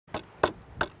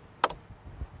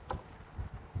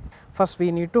first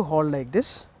we need to hold like this.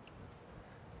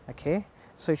 Okay,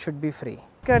 so it should be free.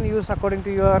 You can use according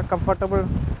to your comfortable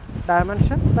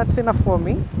dimension. That's enough for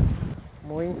me.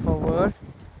 Moving forward,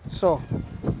 so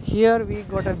here we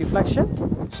got a deflection,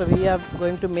 so we are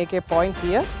going to make a point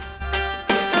here.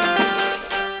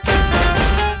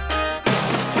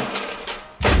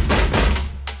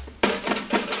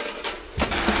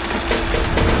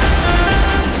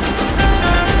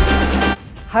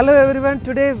 Hello everyone,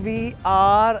 today we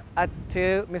are at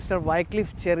Mr.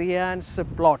 Wycliffe Cherian's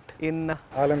plot in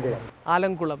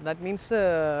Alankulam. That means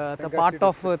the part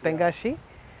of Tengashi.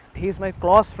 He is my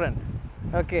close friend.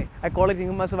 Okay, I call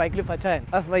him as Wycliffe Achayan,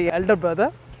 as my elder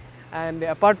brother. And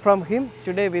apart from him,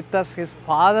 today with us, his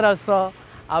father also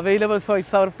available. So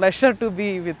it's our pleasure to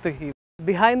be with him.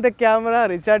 Behind the camera,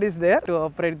 Richard is there to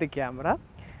operate the camera.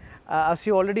 As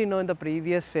you already know in the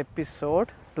previous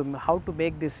episode, how to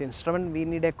make this instrument, we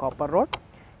need a copper rod.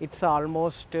 It's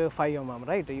almost 5 mm,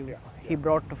 right? He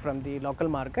brought from the local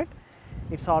market.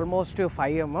 It's almost 5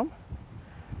 mm.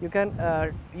 You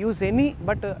can use any,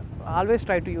 but always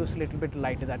try to use a little bit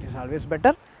light. That is always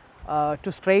better.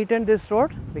 To straighten this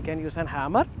rod, we can use a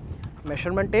hammer,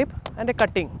 measurement tape, and a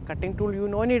cutting tool. You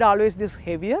no need always this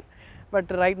heavier, but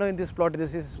right now in this plot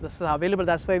this is available.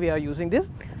 That's why we are using this.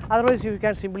 Otherwise, you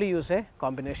can simply use a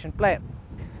combination plier.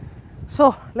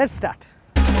 So let's start.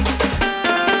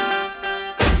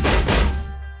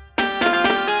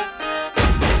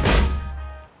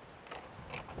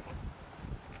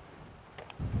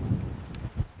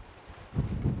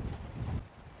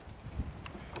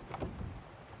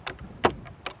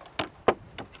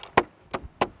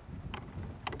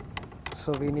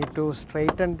 So we need to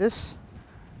straighten this.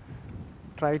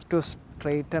 Try to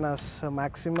straighten as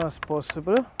maximum as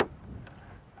possible.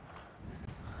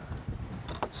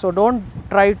 So don't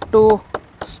try to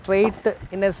straight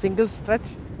in a single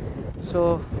stretch,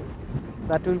 so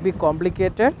that will be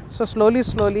complicated. So slowly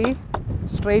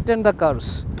straighten the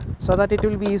curves so that it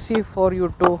will be easy for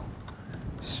you to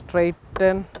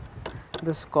straighten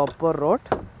this copper rod,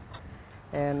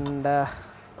 and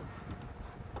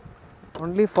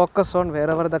only focus on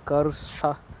wherever the curves,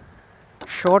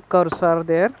 short curves are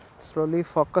there. Slowly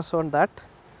focus on that.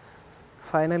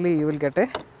 Finally you will get a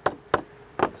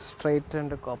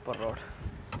straightened copper rod.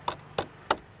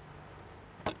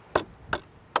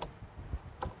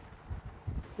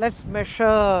 Let's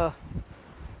measure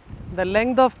the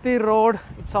length of the rod.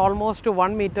 It's almost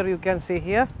 1 meter, you can see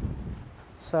here.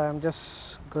 So I am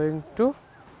just going to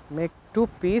make 2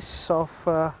 pieces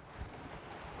of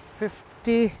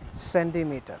 50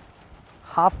 centimeter,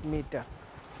 half meter.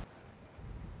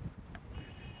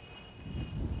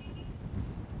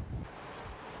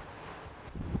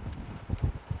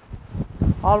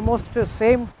 Almost the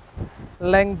same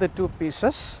length, the 2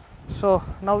 pieces. So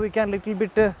now we can little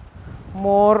bit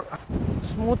more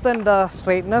smoothen the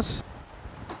straightness.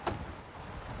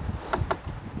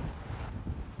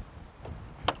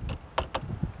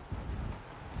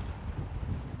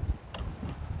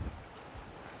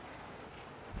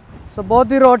 So both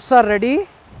the rods are ready.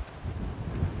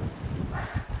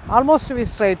 Almost we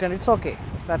straighten, it's okay,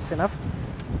 that's enough.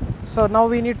 So now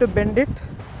we need to bend it.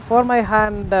 For my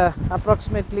hand,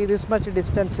 approximately this much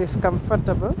distance is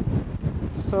comfortable.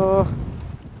 So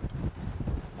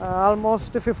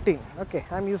almost 15. Okay,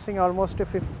 I am using almost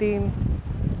 15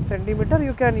 centimeter.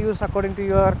 You can use according to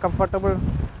your comfortable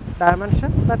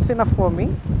dimension. That's enough for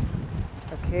me.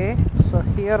 Okay, so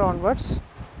here onwards,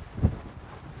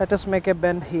 let us make a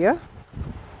bend here.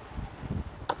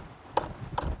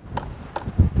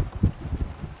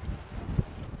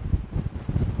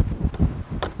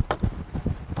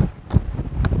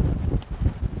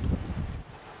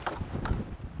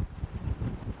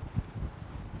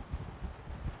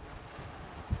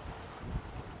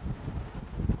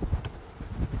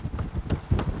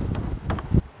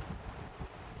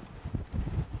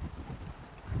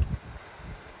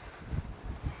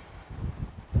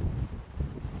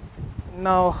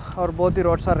 Now our both the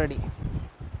rods are ready.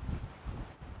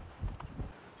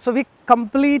 So we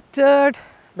completed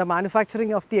the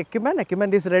manufacturing of the equipment.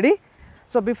 Equipment is ready.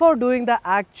 So before doing the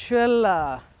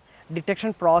actual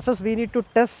detection process, we need to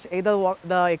test either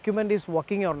the equipment is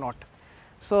working or not.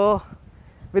 So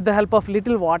with the help of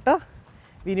little water,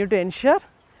 we need to ensure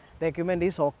the equipment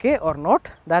is okay or not.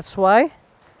 That's why.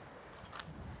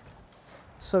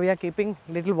 So we are keeping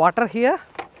little water here.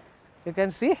 You can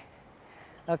see.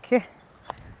 Okay.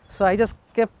 So I just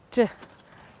kept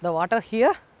the water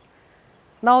here.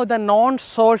 Now the known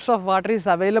source of water is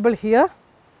available here.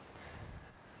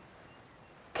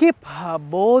 Keep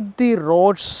both the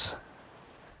rods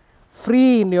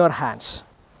free in your hands.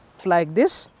 It's like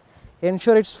this.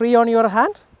 ensure it's free on your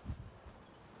hand.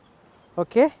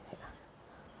 Okay,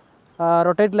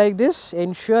 rotate like this,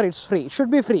 ensure it's free. It should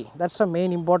be free, that's the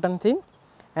main important thing.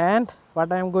 And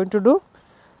what I am going to do,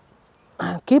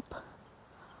 keep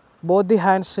both the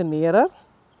hands nearer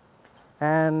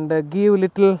and give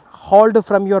little hold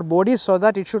from your body so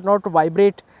that it should not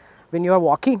vibrate when you are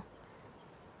walking,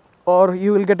 or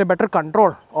you will get a better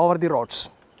control over the rods.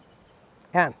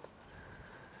 And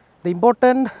the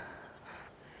important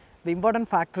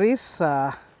factor is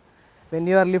when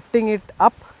you are lifting it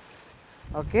up,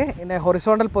 okay, in a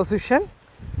horizontal position,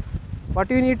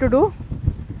 what you need to do,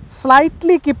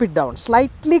 slightly keep it down,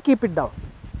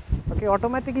 okay.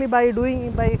 Automatically by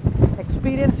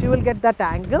experience you will get that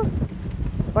angle,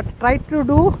 but try to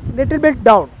do little bit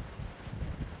down.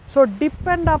 So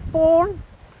depend upon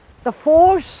the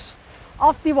force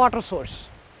of the water source,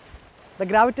 the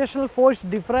gravitational force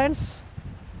difference,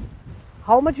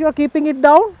 how much you are keeping it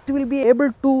down, you will be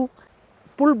able to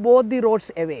pull both the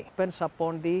rods away, depends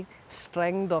upon the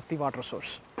strength of the water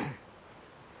source.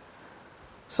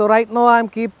 So right now I am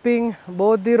keeping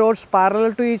both the rods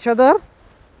parallel to each other,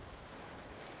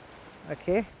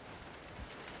 okay,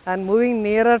 and moving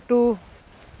nearer to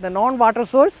the non-water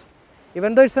source.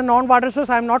 Even though it's a non-water source,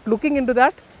 I am not looking into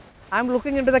that, I am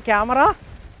looking into the camera.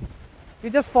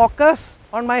 You just focus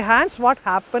on my hands, what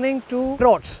happening to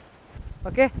rods,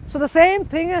 okay. So the same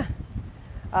thing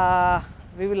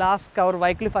we will ask our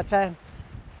Wycliffe Achan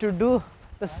to do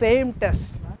the same test.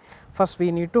 First we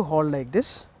need to hold like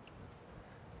this,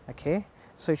 okay,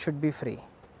 so it should be free,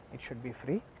 okay,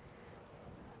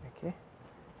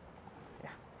 yeah,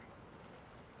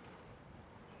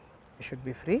 it should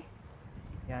be free,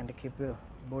 yeah, and keep your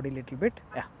body little bit,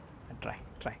 yeah, and try,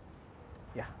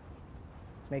 yeah,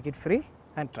 make it free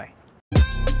and try.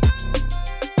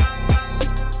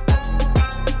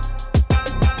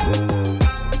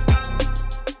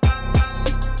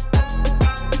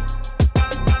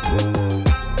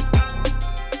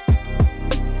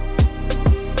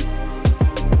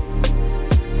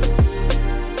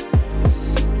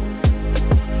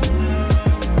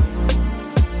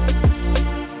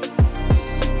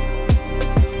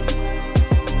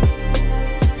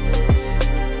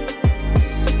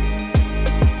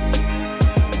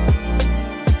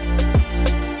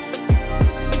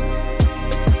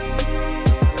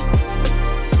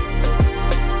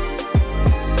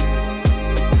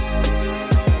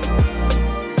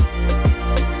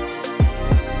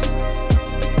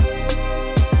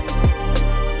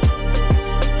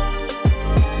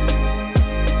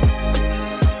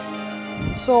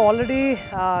 So already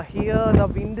here the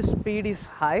wind speed is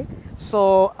high,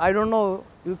 so I don't know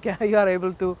you are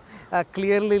able to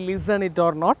clearly listen it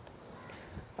or not.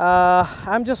 I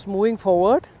am just moving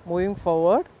forward,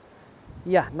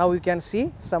 yeah, now you can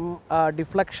see some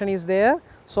deflection is there,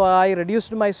 so I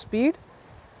reduced my speed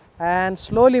and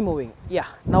slowly moving, yeah,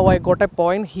 now I got a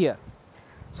point here.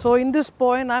 So in this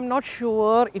point I am not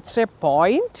sure it's a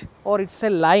point or it's a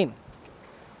line.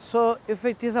 So if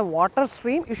it is a water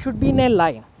stream, it should be in a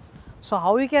line. So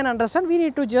how we can understand? We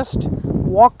need to just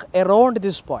walk around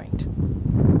this point.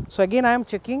 So again I am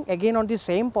checking again on the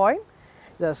same point,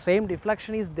 the same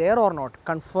deflection is there or not,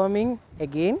 confirming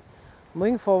again,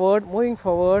 moving forward,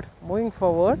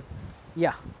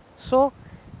 yeah. So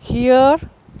here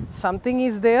something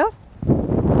is there,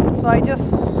 so I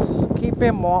just keep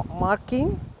a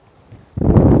marking,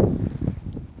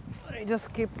 I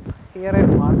just keep here a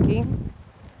marking.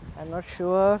 I am not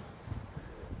sure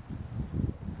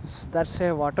that's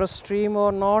a water stream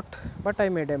or not, but I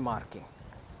made a marking.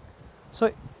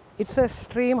 So it's a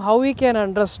stream, how we can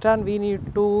understand? We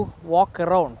need to walk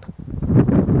around.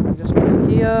 I'm just putting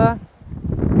here,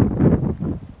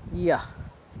 yeah.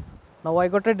 Now I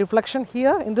got a deflection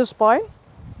here in this point.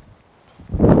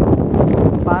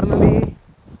 Parallelly,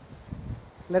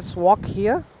 let's walk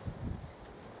here,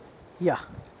 yeah.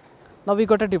 Now we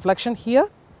got a deflection here.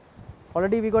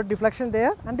 Already we got deflection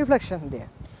there and deflection there.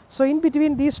 So in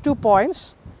between these 2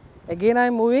 points, again I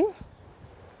am moving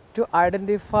to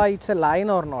identify it's a line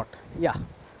or not. Yeah.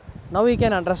 Now we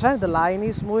can understand the line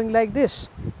is moving like this.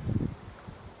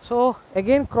 So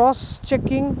again cross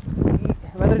checking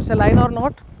whether it's a line or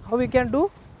not. How we can do?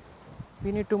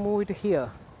 We need to move it here.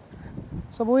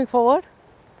 So moving forward,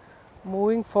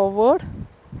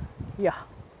 yeah.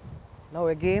 Now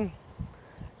again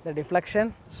the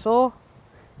deflection. So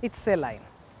it's a line.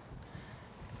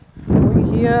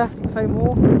 Moving here, if I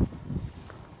move,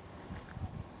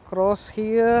 cross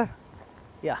here,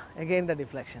 yeah, again the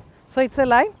deflection. So it's a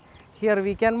line, here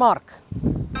we can mark.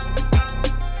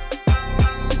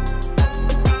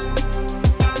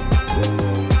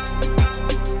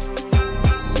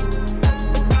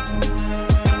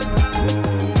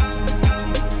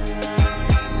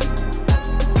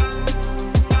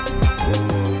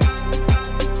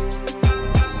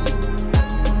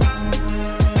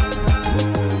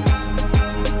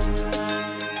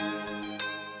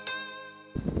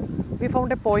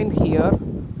 found a point here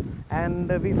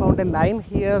and we found a line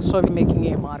here, so we're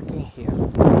making a marking here.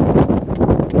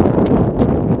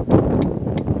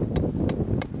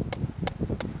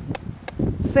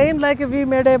 Same like we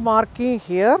made a marking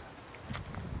here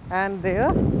and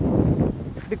there,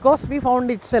 because we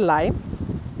found it's a line.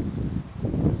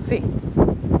 See,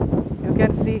 you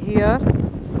can see here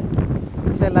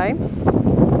it's a line.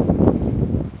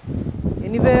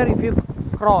 Anywhere if you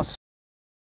cross,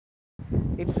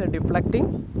 it's a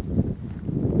deflecting.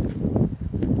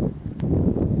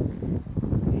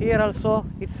 Here also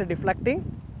it's a deflecting.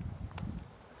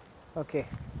 Okay.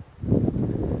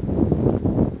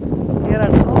 Here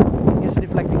also it's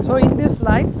deflecting. So in this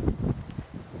line,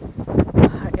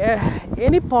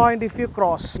 any point if you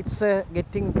cross, it's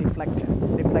getting deflected.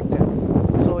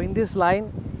 So in this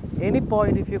line, any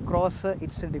point if you cross,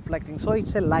 it's deflecting. So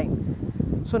it's a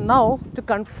line. So now to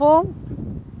confirm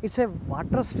it's a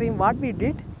water stream, what we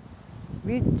did,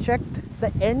 we checked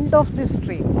the end of this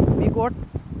stream. We got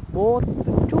both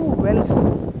two wells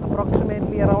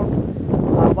approximately around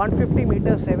 150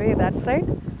 meters away that side,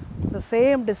 the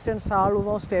same distance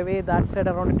almost away that side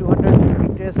around 200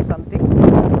 meters something.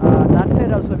 That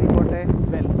side also we got a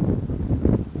well.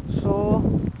 So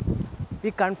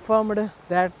we confirmed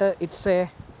that it's a,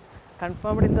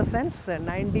 confirmed in the sense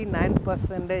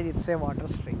 99% it's a water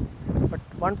stream, but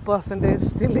 1%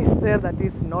 still is there, that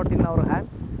is not in our hand,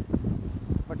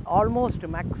 but almost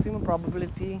maximum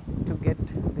probability to get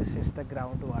this is the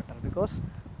groundwater, because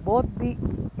both the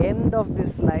end of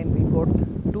this line we got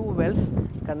two wells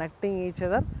connecting each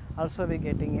other, also we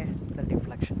getting the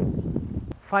deflection.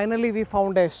 Finally we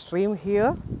found a stream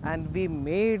here and we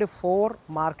made 4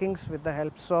 markings with the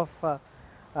helps of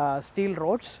steel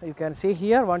rods. You can see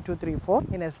here 1, 2, 3, 4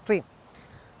 in a stream.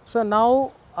 So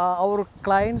now our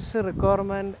client's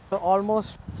requirement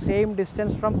almost same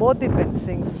distance from both the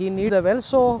fencings. He needs the well.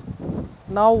 So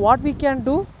now what we can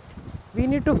do, we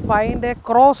need to find a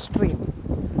cross stream.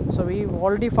 So we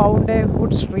already found a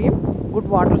good stream, good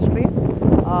water stream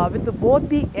with both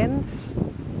the ends.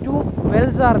 2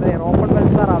 wells are there, open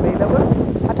wells are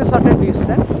available at a certain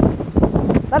distance.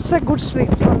 That's a good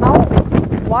stream. So now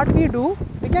what we do,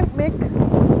 we can make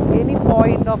any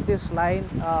point of this line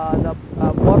the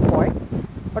bore point,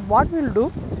 but what we will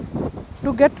do,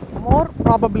 to get more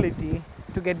probability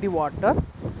to get the water,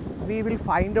 we will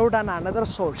find out another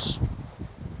source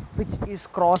which is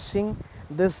crossing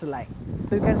this line.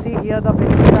 So you can see here the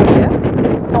fences are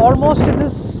there. So almost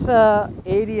this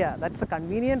area, that's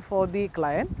convenient for the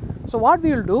client. So what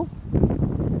we will do,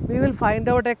 we will find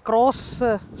out a cross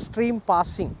stream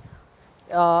passing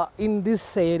in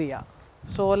this area.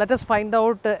 So let us find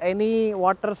out any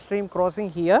water stream crossing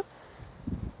here.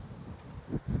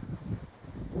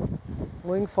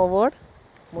 Moving forward,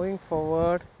 moving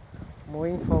forward,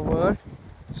 moving forward.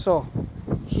 So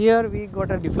here we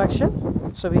got a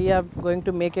deflection. So we are going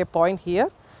to make a point here.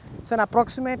 It's an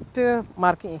approximate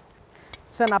marking.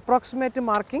 It's an approximate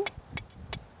marking.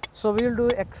 So we will do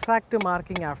exact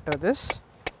marking after this.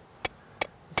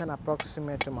 It's an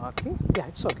approximate marking. Yeah,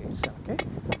 it's okay. It's okay.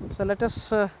 So let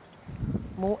us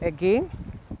move again.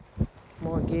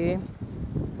 Move again.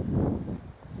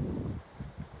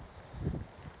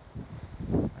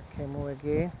 Okay, move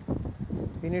again.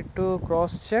 We need to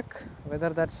cross check whether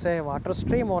that's a water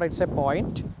stream or it's a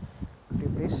point. Could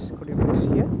you please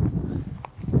here? Yeah.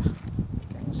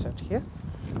 Can you set here?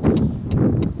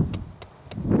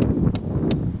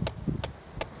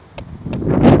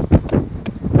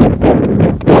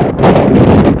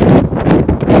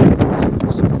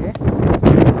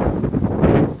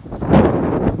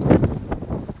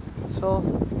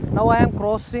 Now I am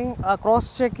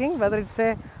cross checking whether it's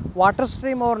a water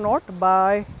stream or not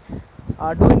by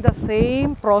doing the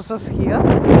same process here.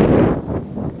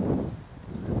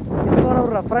 This is for our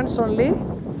reference only.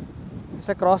 It's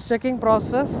a cross checking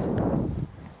process.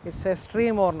 It's a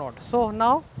stream or not. So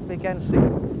now we can see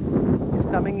it's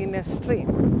coming in a stream.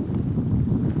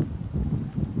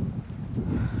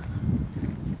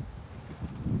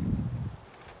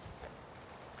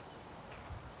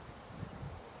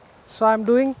 So I am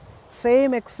doing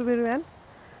same experiment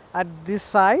at this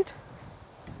side.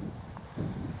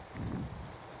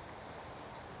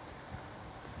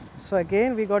 So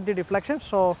again we got the deflection,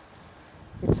 so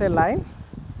it's a line.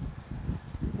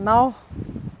 Now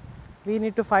we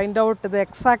need to find out the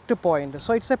exact point.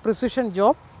 So it's a precision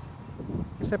job.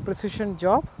 It's a precision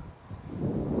job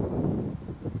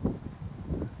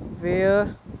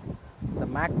where the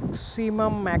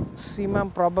maximum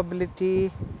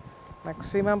probability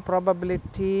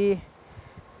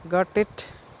got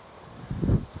it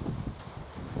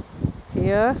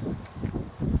here.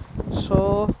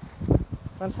 So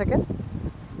 1 second.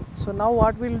 So now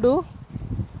what we'll do,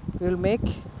 we'll make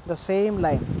the same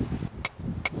line.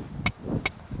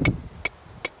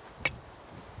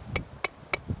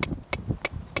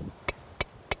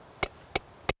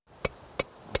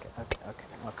 Okay.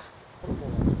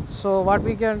 So what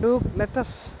we can do, let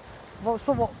us,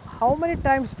 so how many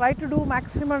times, try to do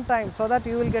maximum time so that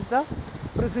you will get the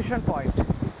precision point.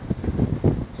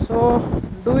 So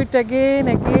do it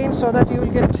again so that you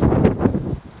will get,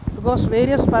 because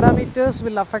various parameters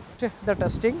will affect the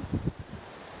testing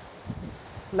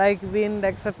like wind,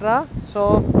 etc.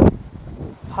 So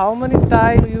how many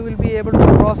time you will be able to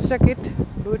cross check it,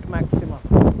 do it maximum.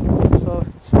 So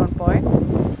it's 1 point.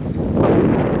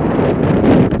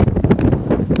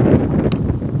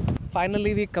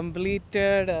 Finally we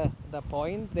completed the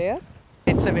point there.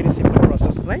 It's a very simple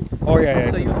process, right? Oh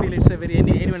yeah. So you feel it's a very,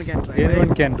 anyone can try, anyone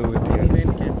right? can do it, yes.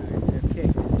 Anyone can do it,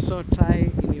 okay. So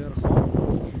try in your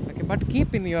home, okay, but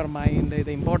keep in your mind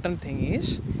the important thing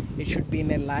is it should be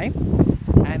in a line,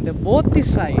 and both the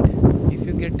side, if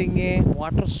you're getting a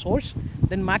water source,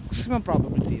 then maximum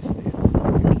probability is there,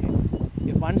 okay.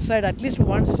 If one side, at least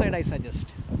one side I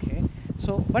suggest, okay.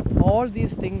 So but all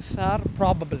these things are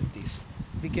probabilities,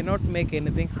 we cannot make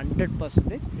anything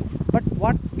 100%, but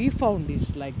what we found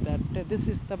is like that this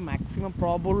is the maximum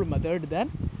probable method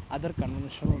than other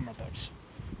conventional methods.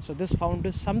 So this found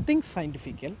is something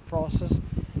scientific process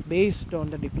based on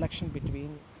the deflection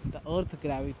between the earth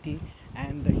gravity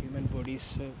and the human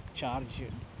body's charge,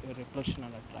 repulsion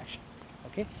and attraction,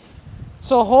 okay.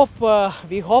 So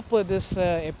we hope this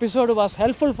episode was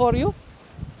helpful for you.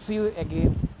 See you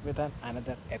again with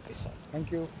another episode.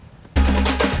 Thank you.